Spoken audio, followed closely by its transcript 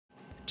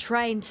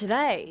Train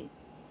today,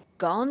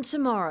 gone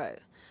tomorrow.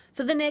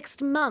 For the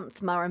next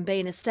month,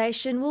 Murrumbeena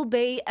Station will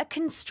be a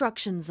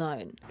construction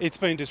zone. It's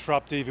been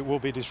disruptive. It will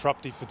be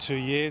disruptive for 2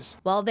 years.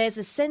 While there's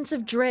a sense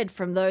of dread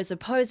from those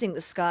opposing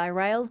the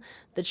SkyRail,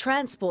 the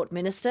Transport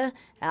Minister,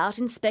 out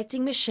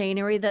inspecting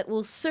machinery that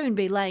will soon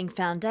be laying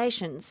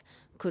foundations,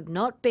 could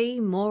not be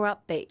more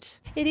upbeat.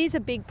 It is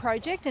a big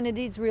project and it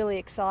is really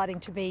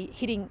exciting to be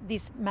hitting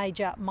this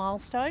major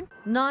milestone.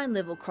 9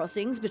 level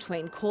crossings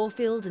between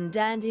Caulfield and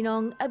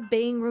Dandenong are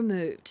being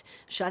removed,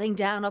 shutting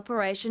down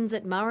operations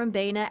at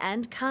Murrumbeena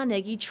and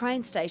Carnegie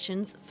train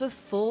stations for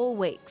 4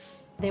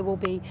 weeks. There will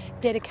be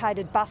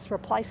dedicated bus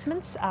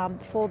replacements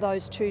for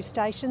those 2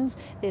 stations.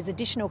 There's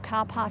additional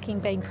car parking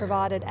being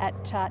provided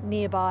at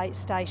nearby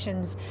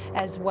stations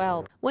as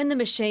well. When the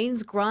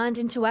machines grind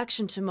into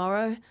action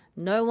tomorrow,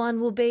 no one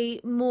will be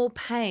more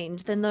pained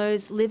than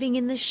those living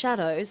in the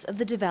shadows of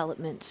the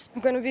development.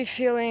 I'm going to be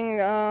feeling,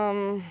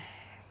 a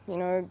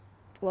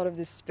lot of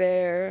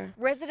despair.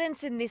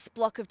 Residents in this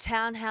block of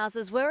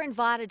townhouses were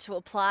invited to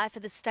apply for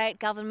the state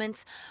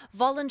government's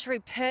voluntary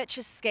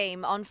purchase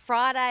scheme on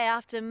Friday.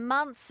 After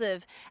months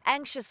of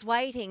anxious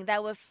waiting, they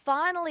were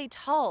finally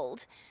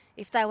told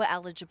if they were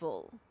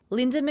eligible.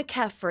 Linda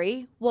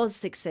McCaffrey was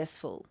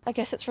successful. I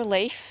guess it's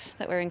relief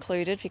that we're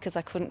included because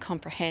I couldn't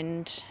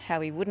comprehend how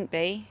we wouldn't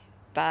be,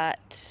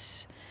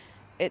 but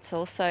it's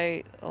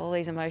also all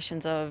these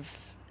emotions of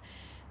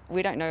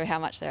we don't know how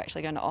much they're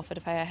actually going to offer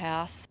to pay a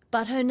house.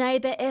 But her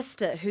neighbour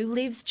Esther, who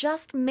lives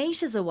just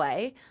metres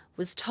away,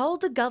 was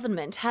told the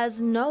government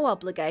has no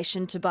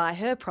obligation to buy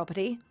her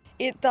property.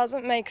 It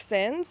doesn't make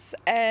sense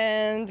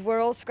and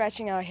we're all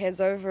scratching our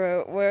heads over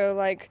it. We're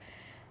like,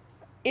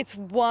 it's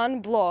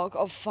one block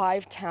of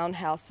 5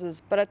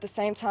 townhouses, but at the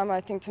same time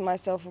I think to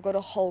myself, we've got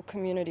a whole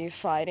community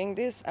fighting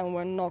this and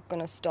we're not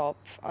going to stop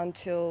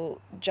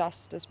until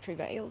justice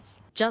prevails.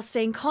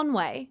 Justine,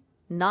 Conway,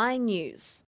 9 News.